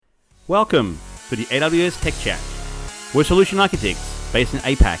Welcome to the AWS Tech Chat. We're solution architects based in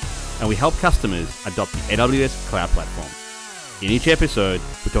APAC, and we help customers adopt the AWS cloud platform. In each episode,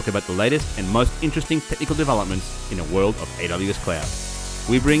 we talk about the latest and most interesting technical developments in the world of AWS cloud.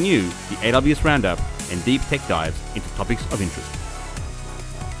 We bring you the AWS Roundup and deep tech dives into topics of interest.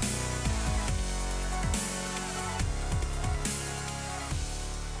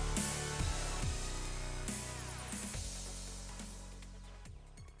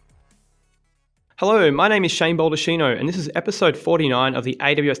 Hello, my name is Shane Baldacchino, and this is episode 49 of the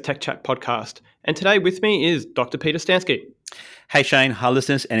AWS Tech Chat podcast. And today with me is Dr. Peter Stansky. Hey Shane, hi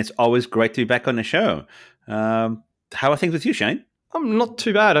listeners, and it's always great to be back on the show. How are things with you, Shane? I'm not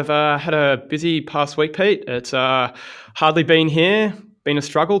too bad. I've had a busy past week, Pete. It's hardly been here, been a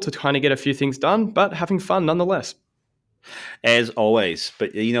struggle to kind of get a few things done, but having fun nonetheless. As always.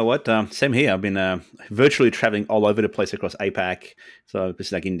 But you know what? Same here. I've been virtually traveling all over the place across APAC. So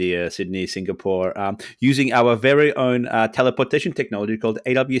places like India, Sydney, Singapore, using our very own teleportation technology called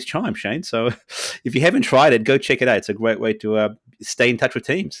AWS Chime, Shane. So if you haven't tried it, go check it out. It's a great way to stay in touch with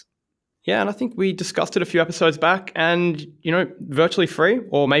teams. Yeah, and I think we discussed it a few episodes back and, virtually free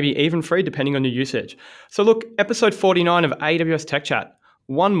or maybe even free depending on your usage. So look, episode 49 of AWS Tech Chat,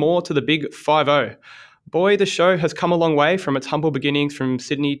 one more to the big 50. Boy, the show has come a long way from its humble beginnings from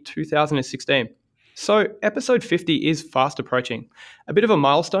Sydney 2016. So episode 50 is fast approaching. A bit of a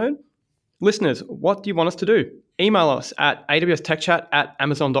milestone. Listeners, what do you want us to do? Email us at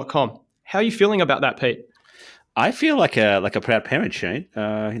awstechchat@amazon.com. How are you feeling about that, Pete? I feel like a proud parent, Shane.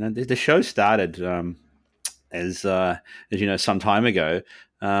 The show started as you know some time ago,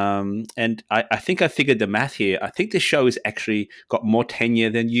 and I think I figured the math here. I think this show has actually got more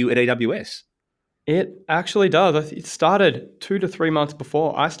tenure than you at AWS. It actually does. It started 2 to 3 months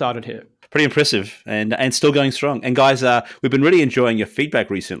before I started here. Pretty impressive, and still going strong. And guys, we've been really enjoying your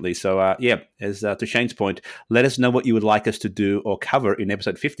feedback recently. So as to Shane's point, let us know what you would like us to do or cover in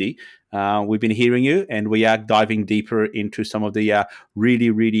episode 50. We've been hearing you, and we are diving deeper into some of the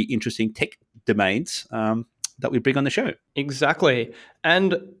really, really interesting tech domains that we bring on the show. Exactly.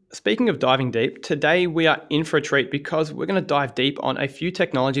 And speaking of diving deep, today we are in for a treat because we're going to dive deep on a few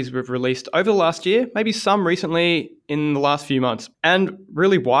technologies we've released over the last year, maybe some recently in the last few months. And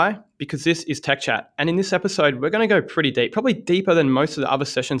really why? Because this is Tech Chat. And in this episode, we're going to go pretty deep, probably deeper than most of the other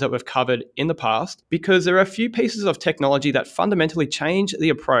sessions that we've covered in the past, because there are a few pieces of technology that fundamentally change the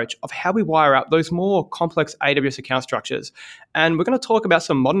approach of how we wire up those more complex AWS account structures. And we're going to talk about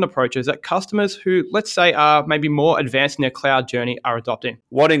some modern approaches that customers who, let's say, are maybe more advanced in their cloud journey are adopting.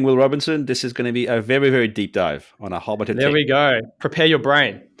 Wadding Will Robinson, this is going to be a very, very deep dive on a whole bunch of There tech. we go. Prepare your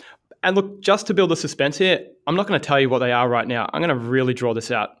brain. And look, just to build the suspense here, I'm not going to tell you what they are right now. I'm going to really draw this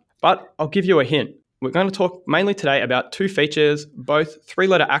out. But I'll give you a hint. We're going to talk mainly today about two features, both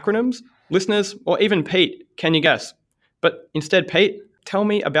three-letter acronyms. Listeners, or even Pete, can you guess? But instead, Pete, tell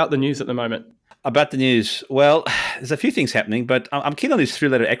me about the news at the moment. About the news, well, there's a few things happening, but I'm keen on this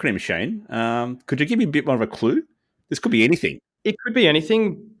three-letter acronym, Shane. Could you give me a bit more of a clue? This could be anything. It could be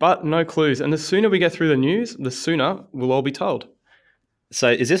anything, but no clues. And the sooner we get through the news, the sooner we'll all be told. So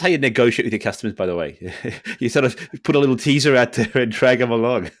is this how you negotiate with your customers, by the way? You sort of put a little teaser out there and drag them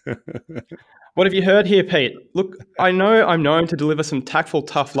along. What have you heard here, Pete? Look, I know I'm known to deliver some tactful,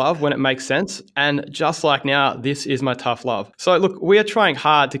 tough love when it makes sense. And just like now, this is my tough love. So look, we are trying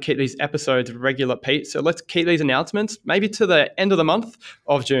hard to keep these episodes regular, Pete. So let's keep these announcements maybe to the end of the month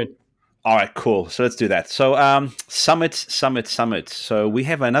of June. All right, cool. So let's do that. So summit. So we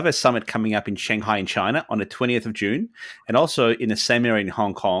have another summit coming up in Shanghai in China on the 20th of June, and also in the same area in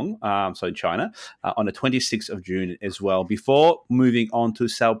Hong Kong, so in China, on the 26th of June as well, before moving on to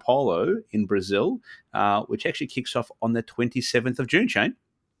Sao Paulo in Brazil, which actually kicks off on the 27th of June, Shane.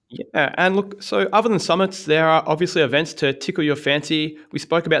 Yeah, and look, so other than summits, there are obviously events to tickle your fancy. We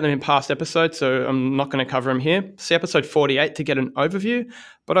spoke about them in past episodes, so I'm not going to cover them here. See episode 48 to get an overview.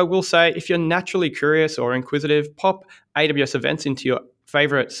 But I will say, if you're naturally curious or inquisitive, pop AWS events into your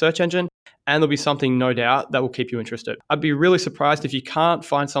favorite search engine, and there'll be something, no doubt, that will keep you interested. I'd be really surprised if you can't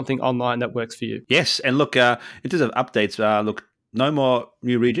find something online that works for you. Yes, and look, in terms of updates, no more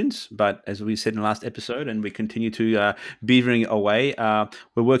new regions, but as we said in the last episode, and we continue to beavering away,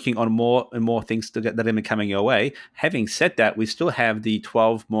 we're working on more and more things that are coming your way. Having said that, we still have the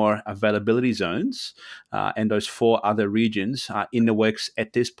 12 more availability zones and those 4 other regions in the works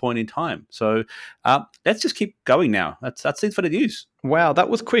at this point in time. So let's just keep going now. That's it for the news. Wow, that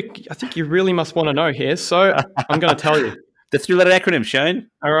was quick. I think you really must want to know here, so I'm going to tell you. The three-letter acronym, Shane.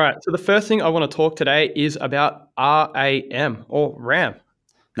 All right. So the first thing I want to talk today is about RAM or RAM.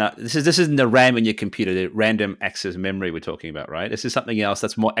 Now, this isn't the RAM in your computer, the random access memory we're talking about, right? This is something else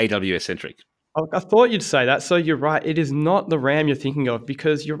that's more AWS centric. I thought you'd say that. So you're right. It is not the RAM you're thinking of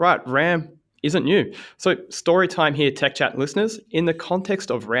because you're right. RAM isn't new. So story time here, Tech Chat listeners. In the context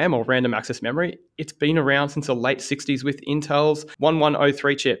of RAM or random access memory, it's been around since the late 60s with Intel's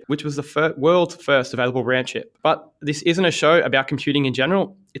 1103 chip, which was the world's first available RAM chip. But this isn't a show about computing in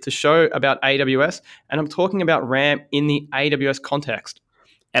general. It's a show about AWS, and I'm talking about RAM in the AWS context.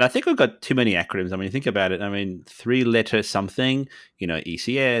 And I think we've got too many acronyms. I mean, think about it. I mean, 3-letter something,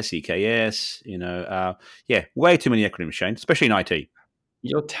 ECS, EKS, yeah, way too many acronyms, Shane, especially in IT.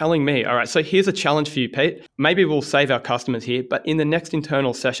 You're telling me. All right, so here's a challenge for you, Pete. Maybe we'll save our customers here, but in the next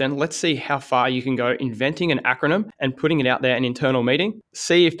internal session, let's see how far you can go inventing an acronym and putting it out there in an internal meeting.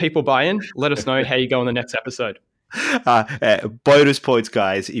 See if people buy in. Let us know how you go in the next episode. Bonus points,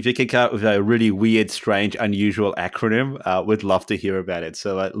 guys. If you can come up with a really weird, strange, unusual acronym, we'd love to hear about it.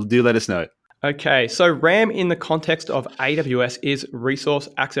 So do let us know. Okay, so RAM in the context of AWS is Resource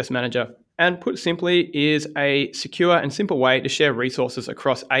Access Manager. And put simply, is a secure and simple way to share resources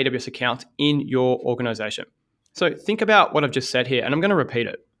across AWS accounts in your organization. So think about what I've just said here, and I'm going to repeat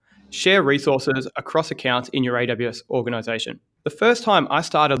it. Share resources across accounts in your AWS organization. The first time I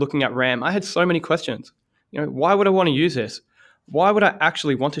started looking at RAM, I had so many questions. Why would I want to use this? Why would I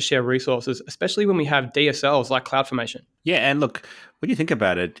actually want to share resources, especially when we have DSLs like CloudFormation? Yeah, and look, when you think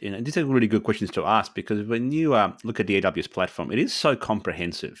about it, these are really good questions to ask because when you look at the AWS platform, it is so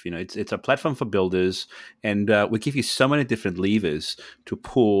comprehensive. It's a platform for builders, and we give you so many different levers to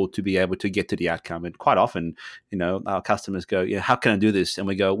pull to be able to get to the outcome. And quite often, our customers go, how can I do this? And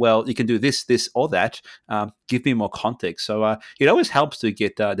we go, well, you can do this, this, or that. Give me more context. So it always helps to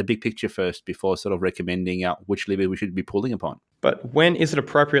get the big picture first before sort of recommending which lever we should be pulling upon. But when is it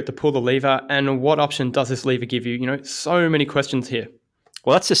appropriate to pull the lever, and what option does this lever give you? So many questions here.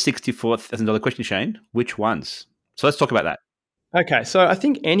 Well, that's a $64,000 question, Shane. Which ones? So let's talk about that. Okay, so I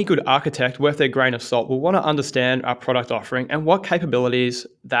think any good architect worth their grain of salt will want to understand our product offering and what capabilities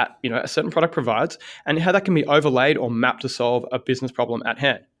that a certain product provides and how that can be overlaid or mapped to solve a business problem at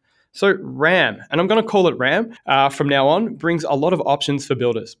hand. So RAM, and I'm going to call it RAM from now on, brings a lot of options for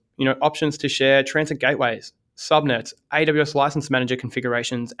builders. Options to share transit gateways, subnets, AWS License Manager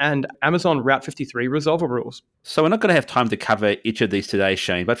configurations, and Amazon Route 53 resolver rules. So we're not going to have time to cover each of these today,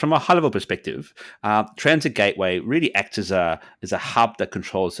 Shane, but from a high-level perspective, Transit Gateway really acts as a hub that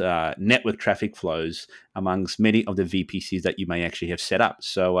controls network traffic flows amongst many of the VPCs that you may actually have set up.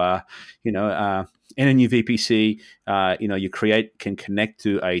 So, in a new VPC, you can connect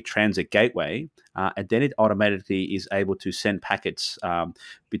to a Transit Gateway, and then it automatically is able to send packets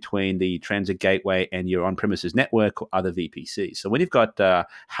between the Transit Gateway and your on-premises network or other VPCs. So when you've got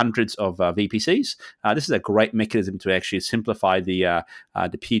hundreds of VPCs, this is a great mechanism to actually simplify the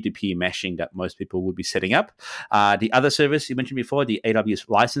peer-to-peer meshing that most people would be setting up. The other service you mentioned before, the AWS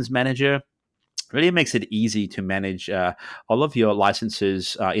License Manager, really makes it easy to manage all of your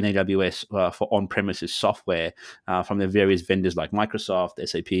licenses in AWS for on-premises software from the various vendors like Microsoft,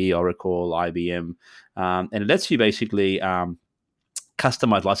 SAP, Oracle, IBM. And it lets you basically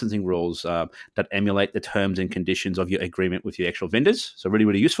customized licensing rules that emulate the terms and conditions of your agreement with your actual vendors. So really,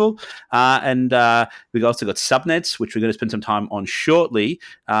 really useful. And we've also got subnets, which we're going to spend some time on shortly,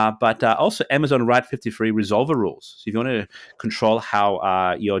 but also Amazon Route 53 resolver rules. So if you want to control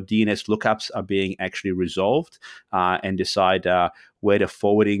how your DNS lookups are being actually resolved and decide where the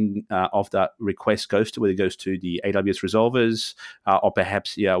forwarding of that request goes to, whether it goes to the AWS resolvers, or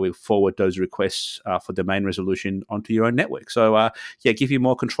perhaps we forward those requests for domain resolution onto your own network. So give you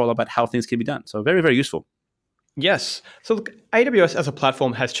more control about how things can be done. So very, very useful. Yes. So look, AWS as a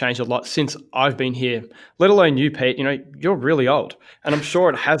platform has changed a lot since I've been here, let alone you, Pete. You're really old, and I'm sure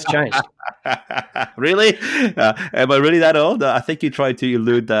it has changed. Really? Am I really that old? I think you tried to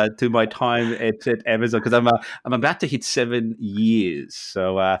allude to my time at Amazon because I'm about to hit 7 years.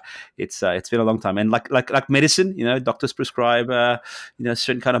 So it's been a long time. And like medicine, doctors prescribe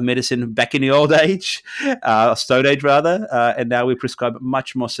certain kind of medicine back in the old age, stone age rather, and now we prescribe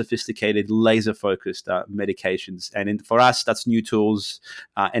much more sophisticated, laser focused medications. And for us, that's new tools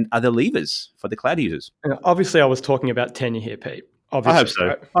and other levers for the cloud users. Obviously, I was talking about tenure here, Pete. Obviously, I hope so.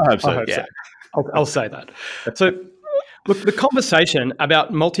 Right? I hope so. Yeah. I'll say that. So, look, the conversation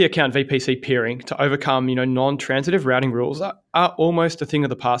about multi-account VPC peering to overcome, non-transitive routing rules are almost a thing of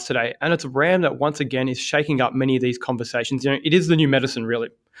the past today, and it's RAM that once again is shaking up many of these conversations. It is the new medicine, really.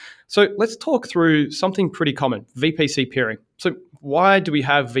 So let's talk through something pretty common: VPC peering. So why do we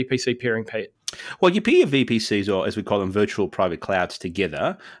have VPC peering, Pete? Well, you pair your VPCs, or as we call them, virtual private clouds,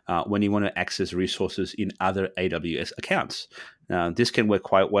 together when you want to access resources in other AWS accounts. This can work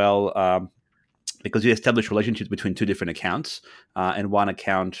quite well. Because you establish relationships between two different accounts, and one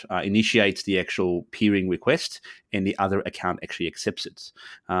account initiates the actual peering request, and the other account actually accepts it.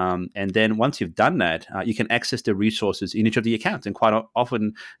 And then once you've done that, you can access the resources in each of the accounts. And quite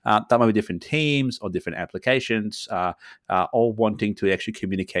often, that might be different teams or different applications, all wanting to actually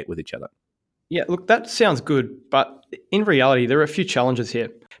communicate with each other. Yeah, look, that sounds good, but in reality, there are a few challenges here.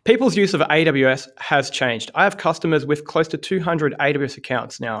 People's use of AWS has changed. I have customers with close to 200 AWS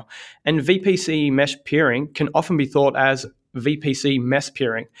accounts now, and VPC mesh peering can often be thought as VPC mess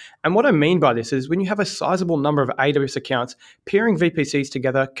peering. And what I mean by this is when you have a sizable number of AWS accounts, peering VPCs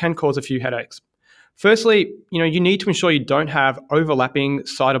together can cause a few headaches. Firstly, you need to ensure you don't have overlapping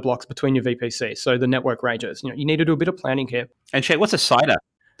CIDR blocks between your VPCs, so the network ranges. You need to do a bit of planning here. And Shay, what's a CIDR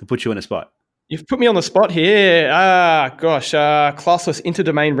to put you in a spot? You've put me on the spot here. Classless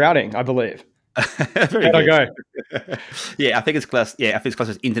interdomain routing, I believe. Very How'd I go? Yeah, I think it's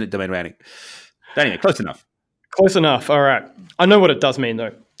classless internet domain routing. But anyway, close enough. Close enough. All right. I know what it does mean,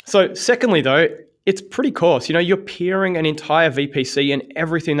 though. So secondly, though, it's pretty coarse. You're peering an entire VPC and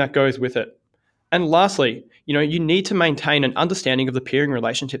everything that goes with it. And lastly, you need to maintain an understanding of the peering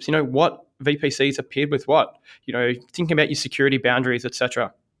relationships. What VPCs are peered with what. Thinking about your security boundaries,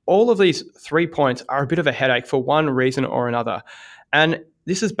 etc. All of these 3 points are a bit of a headache for one reason or another. And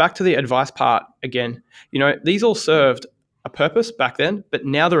this is back to the advice part again. These all served a purpose back then, but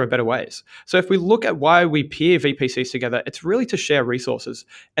now there are better ways. So if we look at why we peer VPCs together, it's really to share resources.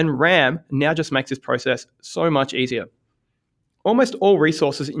 And RAM now just makes this process so much easier. Almost all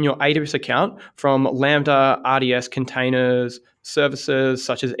resources in your AWS account, from Lambda, RDS, containers, services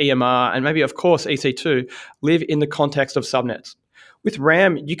such as EMR, and maybe, of course, EC2, live in the context of subnets. With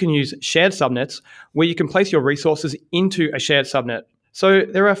RAM, you can use shared subnets where you can place your resources into a shared subnet. So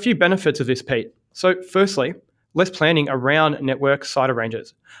there are a few benefits of this, Pete. So firstly, less planning around network CIDR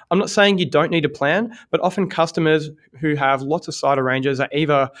ranges. I'm not saying you don't need a plan, but often customers who have lots of CIDR ranges are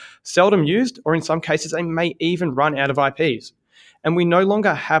either seldom used, or in some cases, they may even run out of IPs. And we no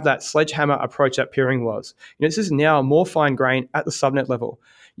longer have that sledgehammer approach that peering was. This is now more fine-grained at the subnet level.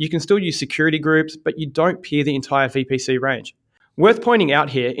 You can still use security groups, but you don't peer the entire VPC range. Worth pointing out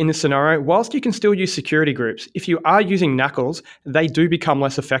here in this scenario, whilst you can still use security groups, if you are using NACLs, they do become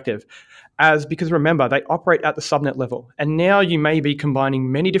less effective. Because remember, they operate at the subnet level. And now you may be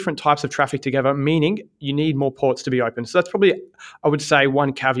combining many different types of traffic together, meaning you need more ports to be open. So that's probably, I would say,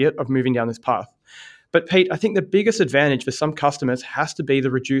 one caveat of moving down this path. But Pete, I think the biggest advantage for some customers has to be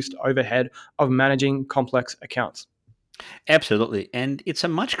the reduced overhead of managing complex accounts. Absolutely. And it's a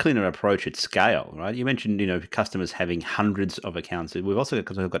much cleaner approach at scale, right? You mentioned, customers having hundreds of accounts. We've also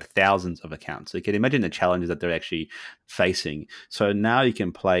got thousands of accounts. So you can imagine the challenges that they're actually facing. So now you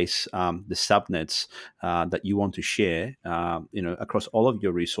can place the subnets that you want to share, across all of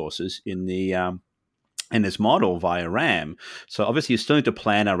your resources in this model via RAM. So obviously you still need to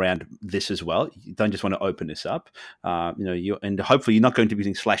plan around this as well. You don't just want to open this up. And hopefully you're not going to be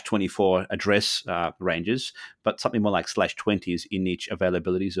using /24 address ranges, but something more like /20s in each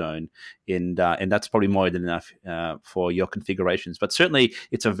availability zone. And that's probably more than enough for your configurations. But certainly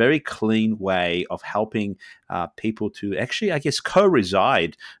it's a very clean way of helping people to actually, I guess,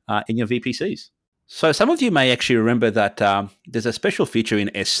 co-reside in your VPCs. So some of you may actually remember that there's a special feature in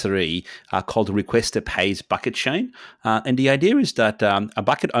S3 called Requester Pays Bucket Chain. And the idea is that a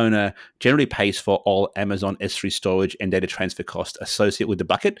bucket owner generally pays for all Amazon S3 storage and data transfer costs associated with the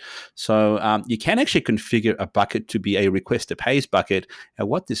bucket. So you can actually configure a bucket to be a Requester Pays bucket. And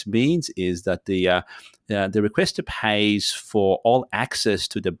what this means is that the requester pays for all access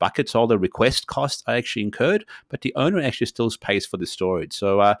to the buckets. All the request costs are actually incurred, but the owner actually still pays for the storage.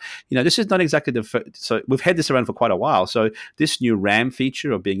 So, this is not exactly so we've had this around for quite a while. So this new RAM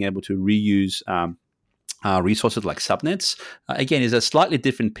feature of being able to reuse resources like subnets, again, is a slightly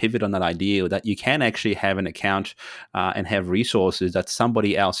different pivot on that idea that you can actually have an account and have resources that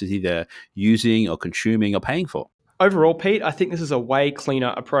somebody else is either using or consuming or paying for. Overall, Pete, I think this is a way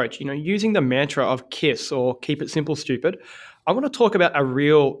cleaner approach. Using the mantra of KISS, or keep it simple, stupid, I want to talk about a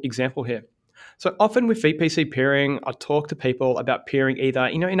real example here. So often with VPC peering, I talk to people about peering either,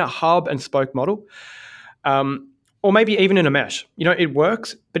 in a hub and spoke model, or maybe even in a mesh. It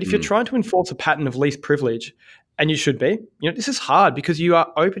works, but if you're trying to enforce a pattern of least privilege, and you should be, this is hard because you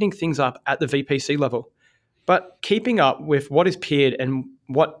are opening things up at the VPC level. But keeping up with what is peered and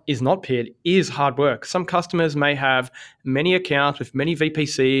what is not peered is hard work. Some customers may have many accounts with many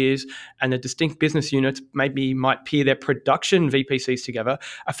VPCs, and the distinct business units might peer their production VPCs together,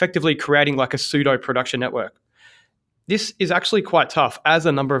 effectively creating like a pseudo production network. This is actually quite tough as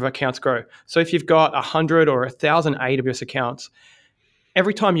the number of accounts grow. So if you've got 100 or 1,000 AWS accounts,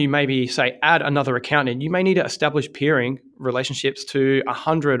 every time you maybe say add another account in, you may need to establish peering relationships to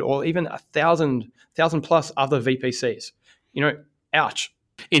 100 or even 1,000 plus other VPCs. Ouch.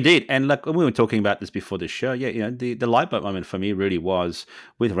 Indeed, and like we were talking about this before the show, yeah, the light bulb moment for me really was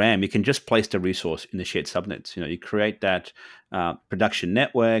with RAM. You can just place the resource in the shared subnets. You create that production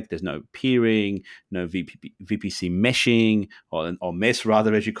network. There's no peering, no VPC meshing, or mesh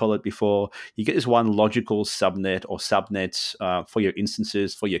rather, as you call it before. You get this one logical subnet or subnets for your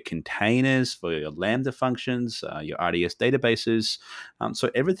instances, for your containers, for your Lambda functions, your RDS databases. So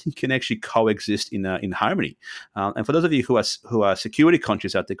everything can actually coexist in harmony. And for those of you who are security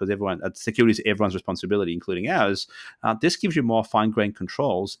conscious out there, because security is everyone's responsibility, including ours, this gives you more fine-grained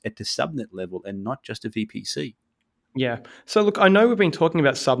controls at the subnet level and not just a VPC. Yeah. So look, I know we've been talking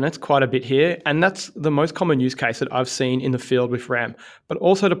about subnets quite a bit here, and that's the most common use case that I've seen in the field with RAM. But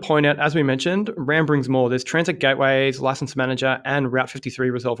also to point out, as we mentioned, RAM brings more. There's transit gateways, license manager, and Route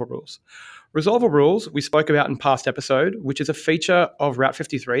 53 resolver rules. Resolver rules we spoke about in past episode, which is a feature of Route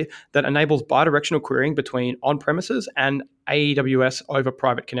 53 that enables bidirectional querying between on-premises and AWS over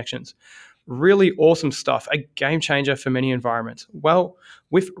private connections. Really awesome stuff, a game changer for many environments. Well,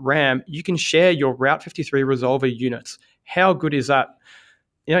 with RAM, you can share your Route 53 resolver units. How good is that?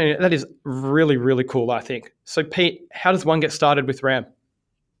 That is really, really cool, I think. So, Pete, how does one get started with RAM?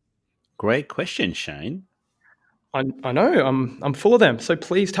 Great question, Shane. I know, I'm full of them. So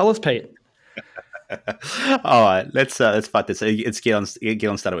please tell us, Pete. All right, let's fight this. Let's get on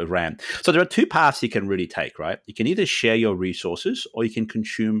started with RAM. So there are two paths you can really take, right? You can either share your resources or you can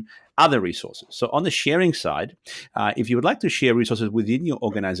consume other resources. So on the sharing side, if you would like to share resources within your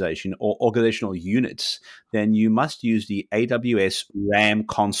organization or organizational units, then you must use the AWS RAM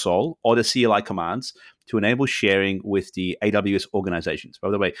console or the CLI commands to enable sharing with the AWS organizations. By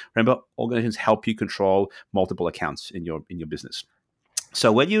the way, remember, organizations help you control multiple accounts in your business.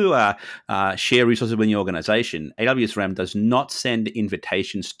 So when you share resources within your organization, AWS RAM does not send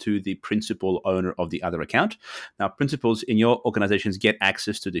invitations to the principal owner of the other account. Now, principals in your organizations get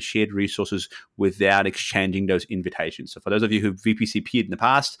access to the shared resources without exchanging those invitations. So for those of you who VPC peered in the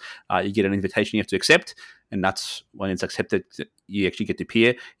past, you get an invitation you have to accept, and that's when it's accepted, you actually get to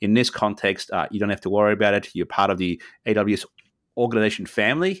peer. In this context, you don't have to worry about it. You're part of the AWS organization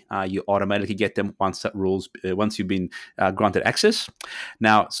family. You automatically get them once you've been granted access.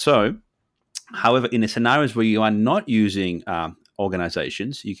 Now, however, in the scenarios where you are not using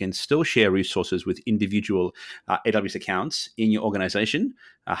organizations, you can still share resources with individual AWS accounts in your organization.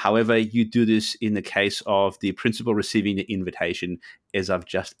 However, you do this in the case of the principal receiving the invitation, as I've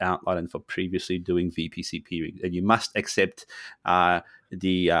just outlined for previously doing VPC peering. And you must accept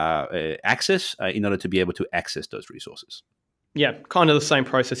the access in order to be able to access those resources. Yeah, kind of the same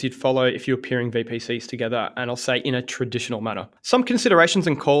process you'd follow if you were peering VPCs together, and I'll say in a traditional manner. Some considerations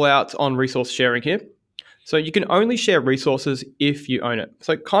and call-outs on resource sharing here. So you can only share resources if you own it.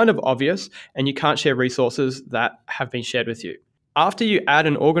 So kind of obvious, and you can't share resources that have been shared with you. After you add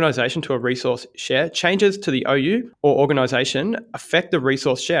an organization to a resource share, changes to the OU or organization affect the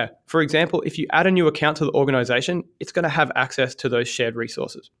resource share. For example, if you add a new account to the organization, it's going to have access to those shared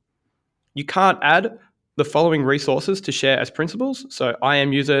resources. You can't add the following resources to share as principals. So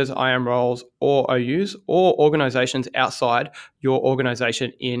IAM users, IAM roles, or OUs, or organizations outside your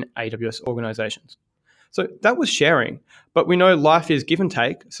organization in AWS organizations. So that was sharing, but we know life is give and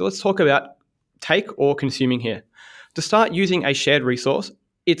take. So let's talk about take or consuming here. To start using a shared resource,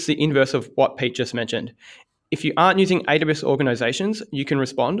 it's the inverse of what Pete just mentioned. If you aren't using AWS organizations, you can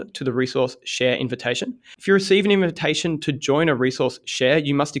respond to the resource share invitation. If you receive an invitation to join a resource share,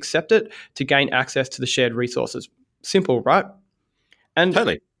 you must accept it to gain access to the shared resources. Simple, right? And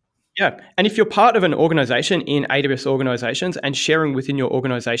totally. Yeah. And if you're part of an organization in AWS organizations and sharing within your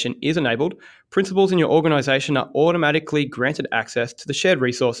organization is enabled, principals in your organization are automatically granted access to the shared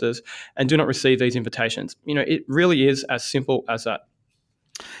resources and do not receive these invitations. It really is as simple as that.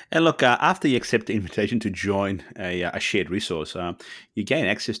 And look, after you accept the invitation to join a shared resource, you gain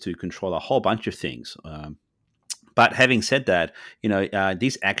access to control a whole bunch of things. But having said that,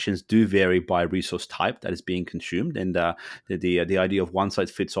 these actions do vary by resource type that is being consumed, and the idea of one size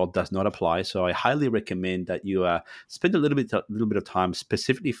fits all does not apply. So I highly recommend that you spend a little bit of time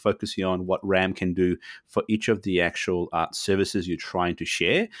specifically focusing on what RAM can do for each of the actual services you're trying to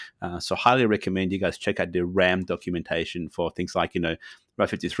share. So highly recommend you guys check out the RAM documentation for things like Route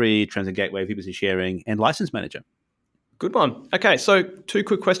 53, Transit Gateway, VPC sharing, and License Manager. Good one. Okay, so 2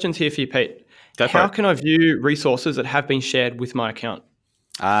 quick questions here for you, Pete. How can I view resources that have been shared with my account?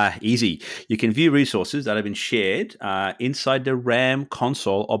 Easy. You can view resources that have been shared inside the RAM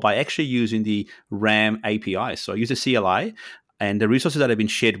console or by actually using the RAM API. So use the CLI, and the resources that have been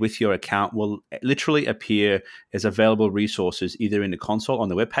shared with your account will literally appear as available resources either in the console on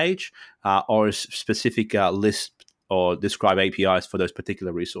the web page or a specific list or describe APIs for those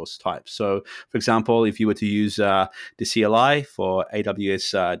particular resource types. So, for example, if you were to use the CLI for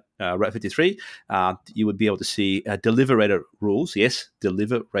AWS Route 53, you would be able to see deliverator rules. Yes,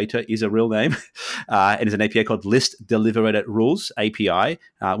 deliverator is a real name. And there's an API called list deliverator rules API,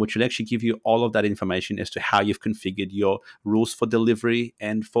 which will actually give you all of that information as to how you've configured your rules for delivery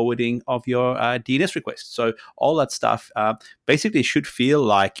and forwarding of your DNS requests. So all that stuff basically should feel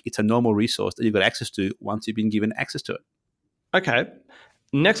like it's a normal resource that you've got access to once you've been given access to it. Okay.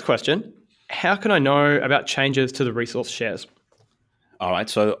 Next question. How can I know about changes to the resource shares? All right.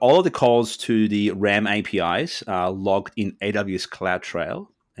 So all of the calls to the RAM APIs are logged in AWS CloudTrail.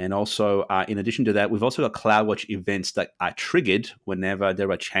 And also, in addition to that, we've also got CloudWatch events that are triggered whenever there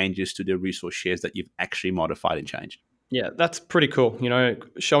are changes to the resource shares that you've actually modified and changed. Yeah, that's pretty cool,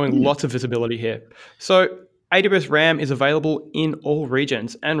 showing lots of visibility here. So AWS RAM is available in all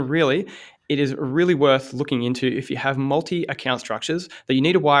regions, and really, it is really worth looking into if you have multi-account structures that you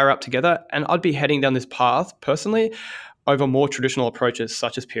need to wire up together, and I'd be heading down this path personally over more traditional approaches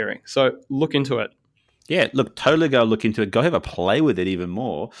such as peering. So look into it. Yeah, look, totally go look into it. Go have a play with it even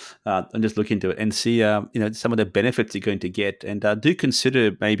more, and just look into it and see, some of the benefits you're going to get. And do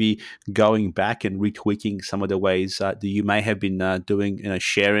consider maybe going back and retweaking some of the ways that you may have been doing,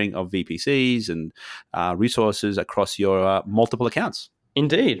 sharing of VPCs and resources across your multiple accounts.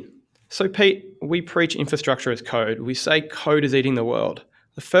 Indeed. So, Pete, we preach infrastructure as code. We say code is eating the world.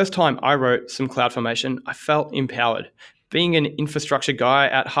 The first time I wrote some CloudFormation, I felt empowered. Being an infrastructure guy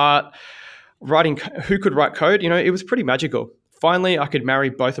at heart, writing who could write code, it was pretty magical. Finally, I could marry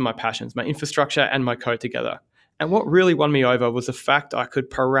both of my passions, my infrastructure and my code together. And what really won me over was the fact I could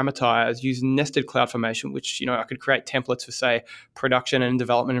parameterize, use nested CloudFormation, which I could create templates for, say, production and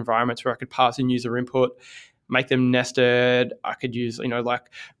development environments where I could pass in user input, make them nested. I could use, like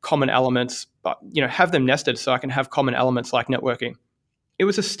common elements, but, have them nested so I can have common elements like networking. It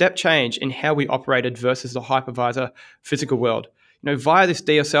was a step change in how we operated versus the hypervisor physical world. Via this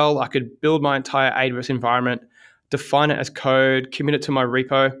DSL, I could build my entire AWS environment, define it as code, commit it to my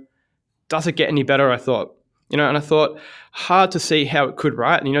repo. Does it get any better? I thought. And I thought, hard to see how it could,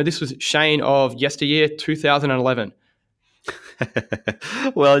 right? And, this was Shane of yesteryear, 2011.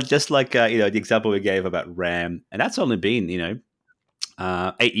 Well, just like the example we gave about RAM, and that's only been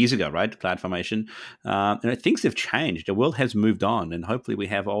 8 years ago, right? CloudFormation. Things have changed. The world has moved on, and hopefully we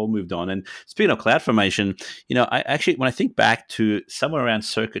have all moved on. And speaking of CloudFormation, I actually, when I think back to somewhere around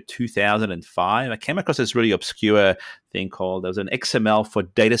circa 2005, I came across this really obscure thing called, there was an XML for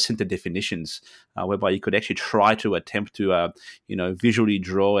data center definitions, whereby you could actually try to attempt to, visually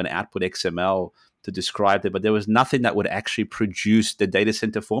draw and output XML to describe it, but there was nothing that would actually produce the data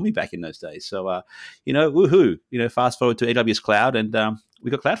center for me back in those days. So, woohoo! Fast forward to AWS Cloud, and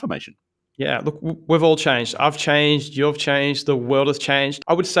we got CloudFormation. Yeah, look, we've all changed. I've changed, you've changed, the world has changed.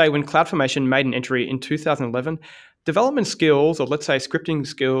 I would say when CloudFormation made an entry in 2011, development skills, or let's say scripting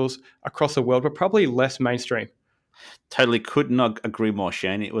skills across the world, were probably less mainstream. Totally could not agree more,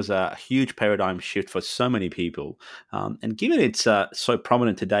 Shane. It was a huge paradigm shift for so many people. And given it's so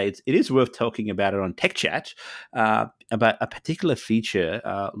prominent today, it is worth talking about it on Tech Chat, about a particular feature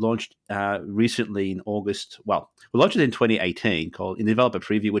launched recently in August. Well, we launched it in 2018 called in Developer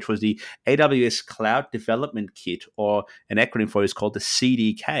Preview, which was the AWS Cloud Development Kit, or an acronym for it is called the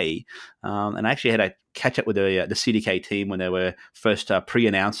CDK. And I actually had a catch up with the CDK team when they were first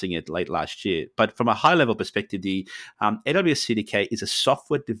pre-announcing it late last year. But from a high-level perspective, the AWS CDK is a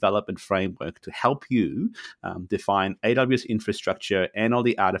software development framework to help you define AWS infrastructure and all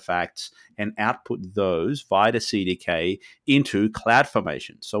the artifacts and output those via the CDK into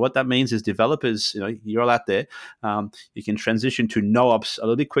CloudFormation. So what that means is developers, you're all out there, you can transition to NoOps a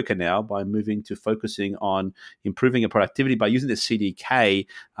little bit quicker now by moving to focusing on improving your productivity by using the CDK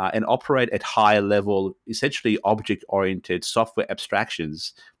and operate at higher level, essentially object-oriented software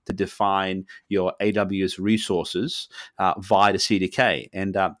abstractions to define your AWS resources via the CDK.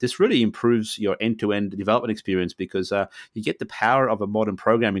 And this really improves your end-to-end development experience because you get the power of a modern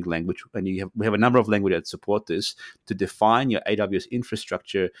programming language, and we have a number of languages that support this, to define your AWS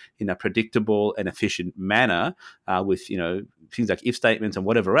infrastructure in a predictable and efficient manner with things like if statements and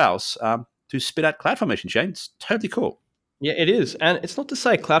whatever else to spit out CloudFormation, Shane. It's totally cool. Yeah, it is. And it's not to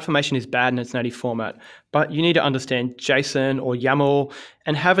say CloudFormation is bad in its native format, but you need to understand JSON or YAML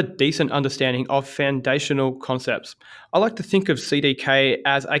and have a decent understanding of foundational concepts. I like to think of CDK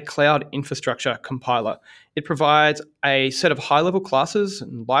as a cloud infrastructure compiler. It provides a set of high level classes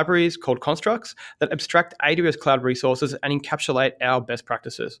and libraries called constructs that abstract AWS cloud resources and encapsulate our best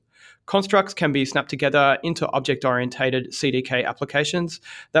practices. Constructs can be snapped together into object oriented CDK applications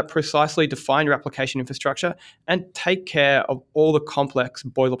that precisely define your application infrastructure and take care of all the complex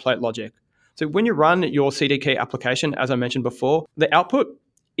boilerplate logic. So when you run your CDK application, as I mentioned before, the output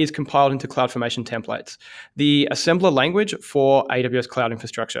is compiled into CloudFormation templates, the assembler language for AWS cloud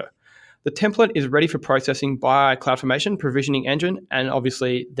infrastructure. The template is ready for processing by CloudFormation provisioning engine, and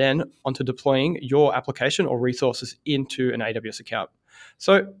obviously then onto deploying your application or resources into an AWS account.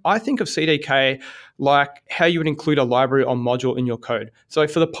 So I think of CDK like how you would include a library or module in your code. So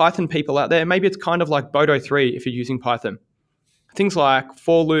for the Python people out there, maybe it's kind of like Bodo 3 if you're using Python. Things like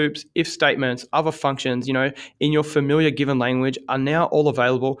for loops, if statements, other functions, in your familiar given language are now all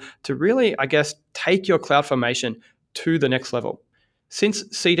available to really, I guess, take your CloudFormation to the next level. Since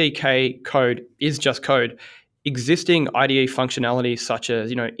CDK code is just code, existing IDE functionality such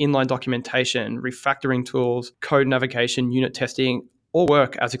as, inline documentation, refactoring tools, code navigation, unit testing, all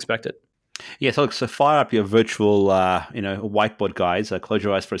work as expected. Yeah, so fire up your virtual, whiteboard, guys. Close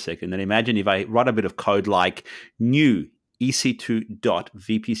your eyes for a second, and imagine if I write a bit of code like new EC2 dot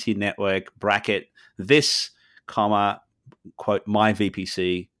VPC network bracket this, comma, quote my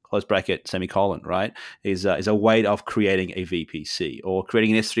VPC close bracket semicolon, right? Is a way of creating a VPC, or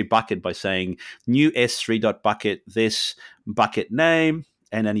creating an S3 bucket by saying new S3 dot bucket this bucket name,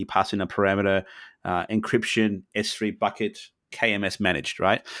 and then you pass in a parameter encryption S3 bucket KMS managed,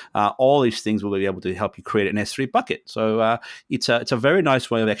 right? All these things will be able to help you create an S3 bucket. So it's a very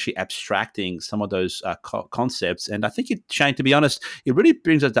nice way of actually abstracting some of those concepts. And I think, Shane, to be honest, it really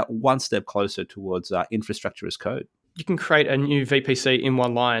brings us that one step closer towards infrastructure as code. You can create a new VPC in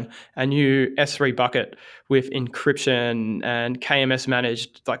one line, a new S3 bucket with encryption and KMS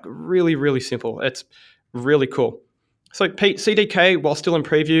managed, like really, really simple. It's really cool. So Pete, CDK, while still in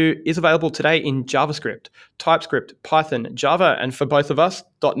preview, is available today in JavaScript, TypeScript, Python, Java, and for both of us,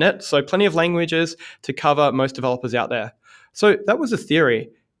 .NET. So plenty of languages to cover most developers out there. So that was the theory.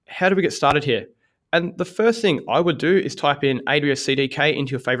 How do we get started here? And the first thing I would do is type in AWS CDK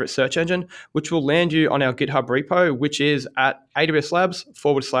into your favorite search engine, which will land you on our GitHub repo, which is at AWS Labs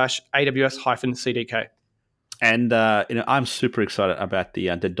 /AWS CDK. And I'm super excited about the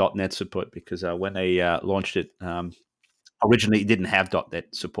 .NET support, because when they launched it, originally it didn't have .NET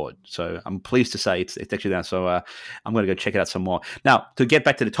support. So I'm pleased to say it's actually there. So I'm going to go check it out some more. Now, to get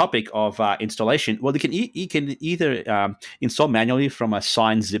back to the topic of installation, well, you can either install manually from a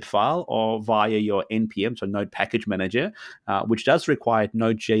signed zip file or via your NPM, so Node Package Manager, which does require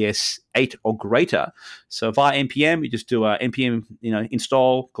Node.js 8 or greater. So via NPM, you just do a NPM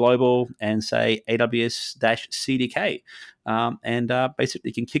install global and say AWS-CDK. And basically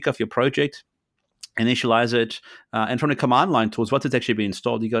you can kick off your project, initialize it, and from the command line tools, once it's actually been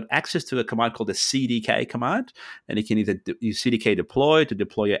installed, you got access to a command called the CDK command, and you can either use CDK deploy to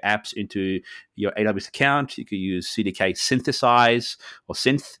deploy your apps into your AWS account. You could use CDK synthesize or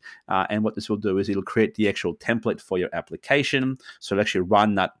synth, and what this will do is it'll create the actual template for your application, so it'll actually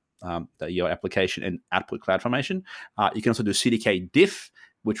run that your application and output CloudFormation. You can also do CDK diff,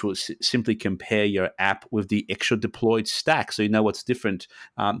 which will simply compare your app with the actual deployed stack, so you know what's different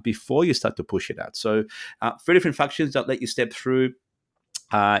before you start to push it out. So 3 different functions that let you step through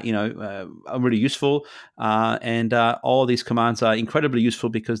are really useful, and all these commands are incredibly useful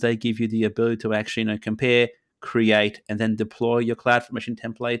because they give you the ability to actually compare, create, and then deploy your CloudFormation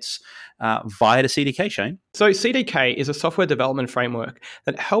templates via the CDK, Shane. So CDK is a software development framework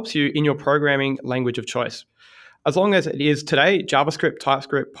that helps you in your programming language of choice. As long as it is today, JavaScript,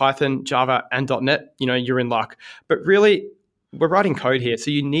 TypeScript, Python, Java, and .NET, you're in luck. But really, we're writing code here,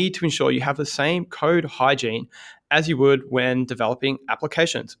 so you need to ensure you have the same code hygiene as you would when developing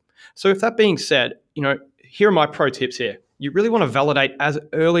applications. So with that being said, here are my pro tips here. You really want to validate as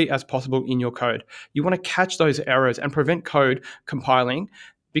early as possible in your code. You want to catch those errors and prevent code compiling,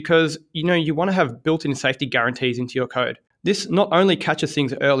 because you want to have built-in safety guarantees into your code. This not only catches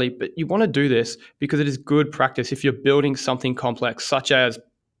things early, but you want to do this because it is good practice if you're building something complex, such as,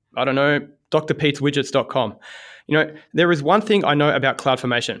 I don't know, drpeteswidgets.com. There is one thing I know about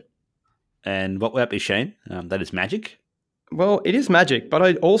CloudFormation. And what would that be, Shane? That is magic? Well, it is magic, but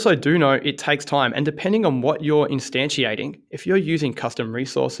I also do know it takes time. And depending on what you're instantiating, if you're using custom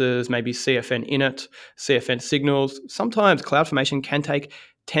resources, maybe CFN init, CFN signals, sometimes CloudFormation can take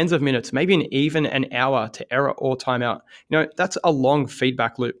tens of minutes, maybe even an hour to error or timeout. That's a long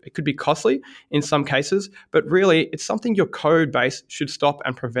feedback loop. It could be costly in some cases, but really it's something your code base should stop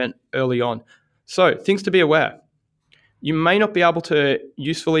and prevent early on. So, things to be aware. You may not be able to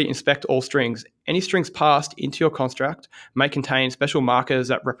usefully inspect all strings. Any strings passed into your construct may contain special markers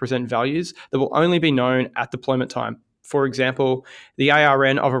that represent values that will only be known at deployment time. For example, the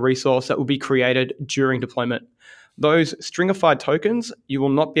ARN of a resource that will be created during deployment. Those stringified tokens you will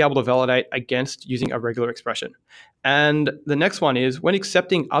not be able to validate against using a regular expression. And the next one is when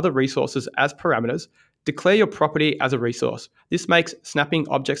accepting other resources as parameters, declare your property as a resource. This makes snapping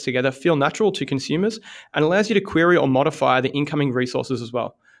objects together feel natural to consumers and allows you to query or modify the incoming resources as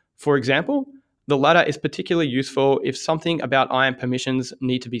well. For example, the latter is particularly useful if something about IAM permissions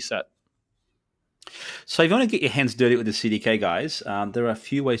need to be set. So if you want to get your hands dirty with the CDK, guys, there are a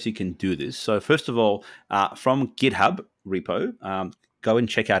few ways you can do this. So first of all, from GitHub repo, go and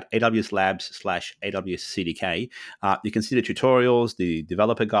check out AWS Labs/AWS CDK. You can see the tutorials, the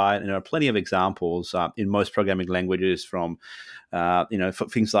developer guide, and there are plenty of examples in most programming languages from for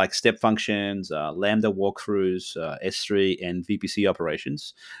things like step functions, Lambda walkthroughs, S3, and VPC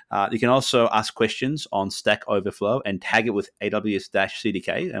operations. You can also ask questions on Stack Overflow and tag it with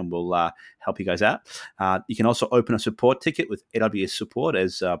AWS-CDK, and we'll help you guys out. You can also open a support ticket with AWS support,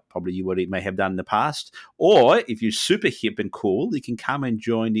 as probably you already may have done in the past. Or if you're super hip and cool, you can come and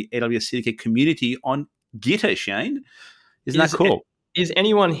join the AWS CDK community on Gitter, Shane. Isn't that cool? Is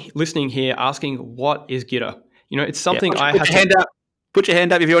anyone listening here asking what is Gitter? It's something I have to... Put your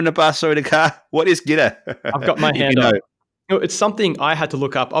hand up if you're in the bus or in a car. What is Gitter? I've got my hand up. It's something I had to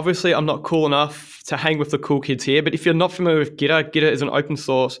look up. Obviously, I'm not cool enough to hang with the cool kids here, but if you're not familiar with Gitter, Gitter is an open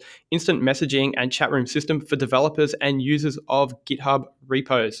source instant messaging and chat room system for developers and users of GitHub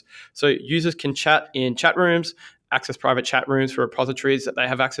repos. So users can chat in chat rooms, access private chat rooms for repositories that they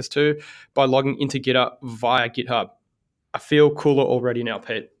have access to by logging into Gitter via GitHub. I feel cooler already now,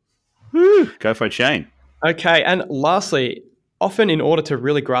 Pete. Woo, go for it, Shane. Okay, and lastly, often in order to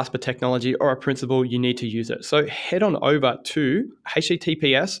really grasp a technology or a principle, you need to use it. So head on over to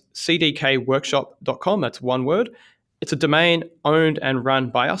https://cdkworkshop.com. That's one word. It's a domain owned and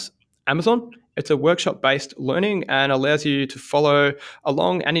run by us, Amazon. It's a workshop-based learning and allows you to follow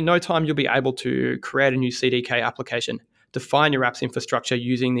along. And in no time, you'll be able to create a new CDK application, define your app's infrastructure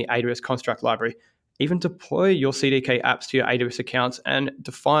using the AWS Construct library, even deploy your CDK apps to your AWS accounts and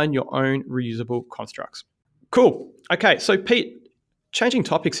define your own reusable constructs. Cool. Okay, so Pete, changing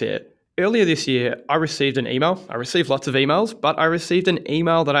topics here. Earlier this year, I received an email. I received lots of emails, but I received an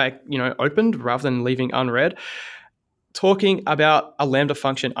email that I, opened rather than leaving unread, talking about a Lambda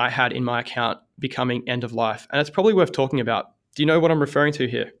function I had in my account becoming end of life. And it's probably worth talking about. Do you know what I'm referring to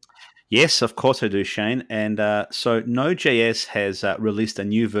here? Yes, of course I do, Shane. And so Node.js has released a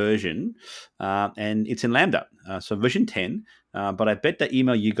new version, and it's in Lambda, so version 10. But I bet the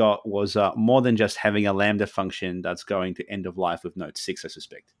email you got was more than just having a Lambda function that's going to end of life with Node 6, I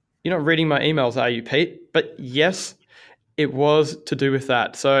suspect. You're not reading my emails, are you, Pete? But yes, it was to do with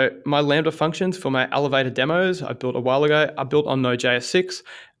that. So my Lambda functions for my elevator demos I built a while ago, I built on Node.js 6,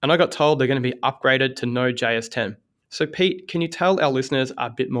 and I got told they're going to be upgraded to Node.js 10. So Pete, can you tell our listeners a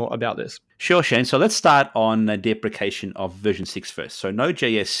bit more about this? Sure, Shane. So let's start on the deprecation of version 6 first. So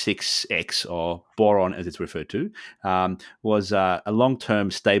Node.js 6x, or Boron as it's referred to, was a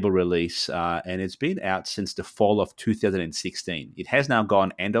long-term stable release, and it's been out since the fall of 2016. It has now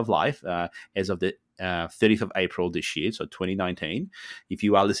gone end of life as of the 30th of April this year, so 2019, if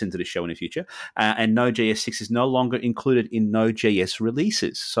you are listening to the show in the future. And Node.js 6 is no longer included in Node.js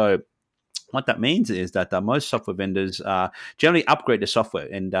releases. So what that means is that most software vendors generally upgrade the software,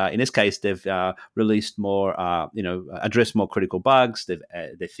 and in this case, they've released more, addressed more critical bugs.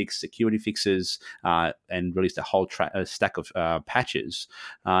 They fixed security fixes and released a whole stack of patches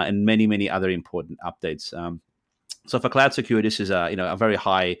and many other important updates. So for cloud security, this is a very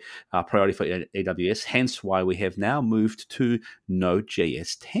high priority for AWS. Hence, why we have now moved to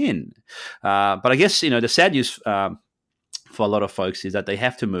Node.js 10. But I guess the sad news for a lot of folks is that they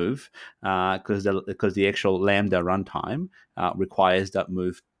have to move because the actual Lambda runtime requires that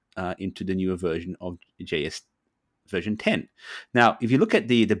move into the newer version of JS version 10. Now, if you look at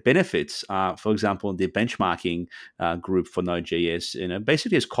the benefits, for example, the benchmarking group for Node.js,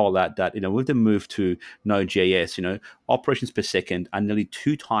 basically has called out that with the move to Node.js, operations per second are nearly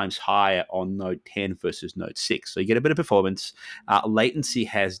 2 times higher on Node 10 versus Node 6. So you get a bit of performance. Latency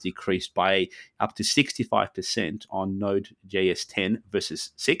has decreased by up to 65% on Node.js 10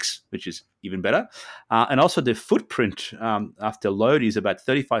 versus 6, which is even better. And also the footprint after load is about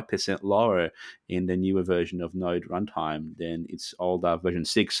 35% lower in the newer version of Node runtime than its older version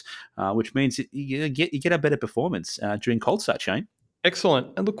 6, which means you get a better performance during cold start, Shane. Excellent.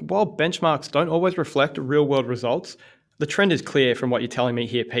 And look, while benchmarks don't always reflect real-world results, the trend is clear from what you're telling me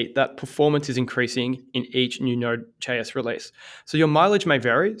here, Pete, that performance is increasing in each new Node.js release. So your mileage may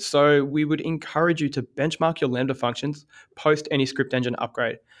vary, so we would encourage you to benchmark your Lambda functions post any script engine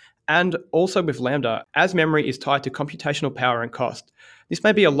upgrade. And also with Lambda, as memory is tied to computational power and cost, this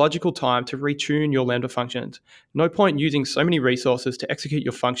may be a logical time to retune your Lambda functions. No point using so many resources to execute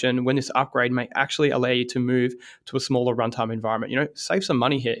your function when this upgrade may actually allow you to move to a smaller runtime environment. Save some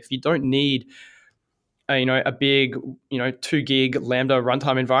money here. If you don't need a big 2 gig Lambda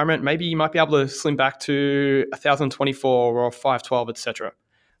runtime environment, maybe you might be able to slim back to 1024 or 512, etc.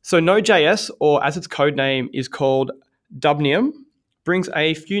 So Node.js, or as its code name is called, Dubnium, brings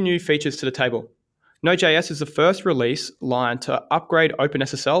a few new features to the table. Node.js is the first release line to upgrade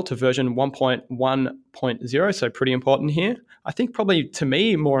OpenSSL to version 1.1.0, so pretty important here. I think probably to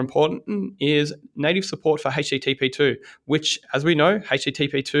me more important is native support for HTTP2, which, as we know,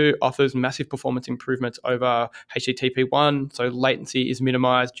 HTTP2 offers massive performance improvements over HTTP1, so latency is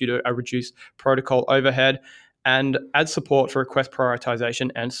minimized due to a reduced protocol overhead, and adds support for request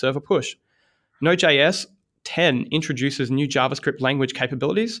prioritization and server push. Node.js 10 introduces new JavaScript language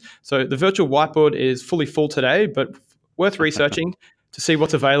capabilities. So the virtual whiteboard is fully full today, but worth researching to see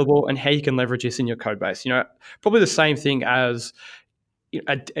what's available and how you can leverage this in your code base. Probably the same thing as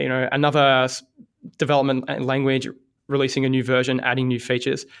another development language releasing a new version, adding new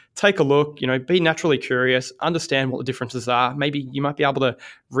features. Take a look, be naturally curious, understand what the differences are. Maybe you might be able to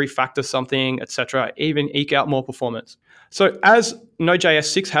refactor something, etc., even eke out more performance. So as Node.js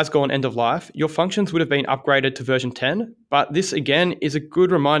 6 has gone end of life, your functions would have been upgraded to version 10, but this again is a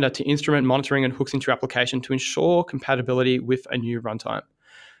good reminder to instrument monitoring and hooks into your application to ensure compatibility with a new runtime.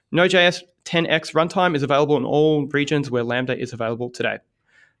 Node.js 10x runtime is available in all regions where Lambda is available today.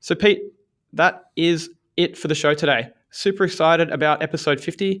 So Pete, that is it for the show today. Super excited about episode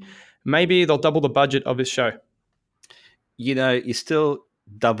 50. Maybe they'll double the budget of this show. You still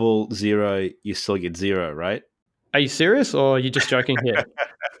double zero, you still get zero, right? Are you serious, or are you just joking here?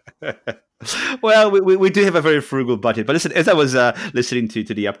 Well, we do have a very frugal budget. But listen, as I was listening to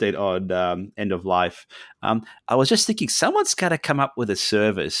the update on end of life, I was just thinking someone's got to come up with a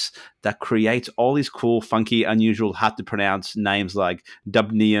service that creates all these cool, funky, unusual, hard to pronounce names like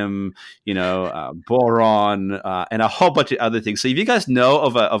Dubnium, Boron, and a whole bunch of other things. So if you guys know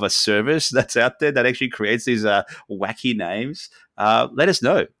of a service that's out there that actually creates these wacky names, let us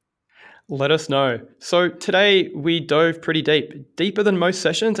know. Let us know. So today we dove pretty deep, deeper than most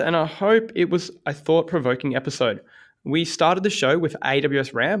sessions, and I hope it was a thought-provoking episode. We started the show with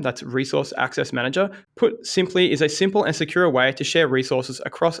AWS RAM, that's Resource Access Manager. Put simply, is a simple and secure way to share resources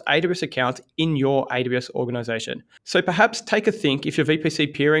across AWS accounts in your AWS organization. So perhaps take a think if your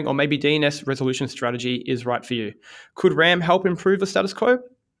VPC peering or maybe DNS resolution strategy is right for you. Could RAM help improve the status quo?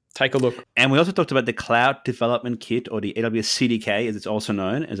 Take a look. And we also talked about the Cloud Development Kit, or the AWS CDK, as it's also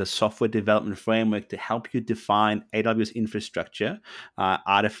known, as a software development framework to help you define AWS infrastructure,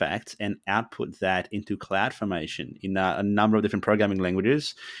 artifacts, and output that into CloudFormation in a number of different programming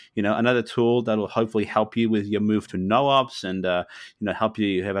languages. Another tool that will hopefully help you with your move to NoOps and help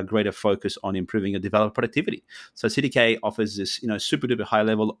you have a greater focus on improving your developer productivity. So CDK offers this super duper high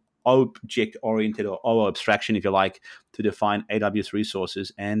level object-oriented or OO abstraction, if you like, to define AWS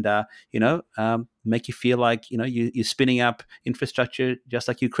resources and, make you feel like, you're spinning up infrastructure just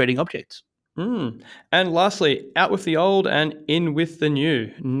like you're creating objects. And lastly, out with the old and in with the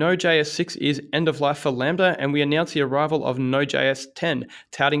new. Node.js 6 is end of life for Lambda, and we announce the arrival of Node.js 10,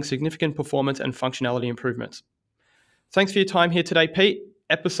 touting significant performance and functionality improvements. Thanks for your time here today, Pete.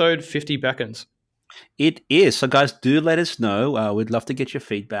 Episode 50 beckons. It is. So guys, do let us know. We'd love to get your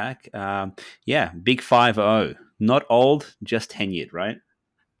feedback. Big 5-0. Not old, just tenured, right?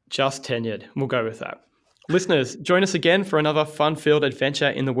 Just tenured. We'll go with that. Listeners, join us again for another fun-filled adventure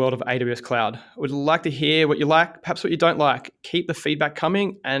in the world of AWS Cloud. We'd like to hear what you like, perhaps what you don't like. Keep the feedback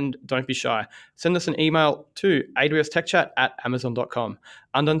coming and don't be shy. Send us an email to awstechat@amazon.com.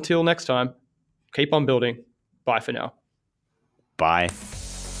 And until next time, keep on building. Bye for now. Bye.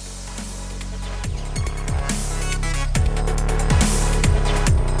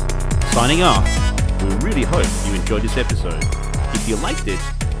 Signing off. We really hope you enjoyed this episode. If you liked it,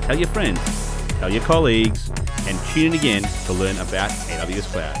 tell your friends, tell your colleagues, and tune in again to learn about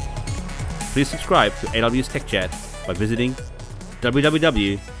AWS Cloud. Please subscribe to AWS Tech Chat by visiting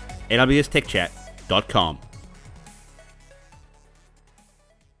www.awstechchat.com.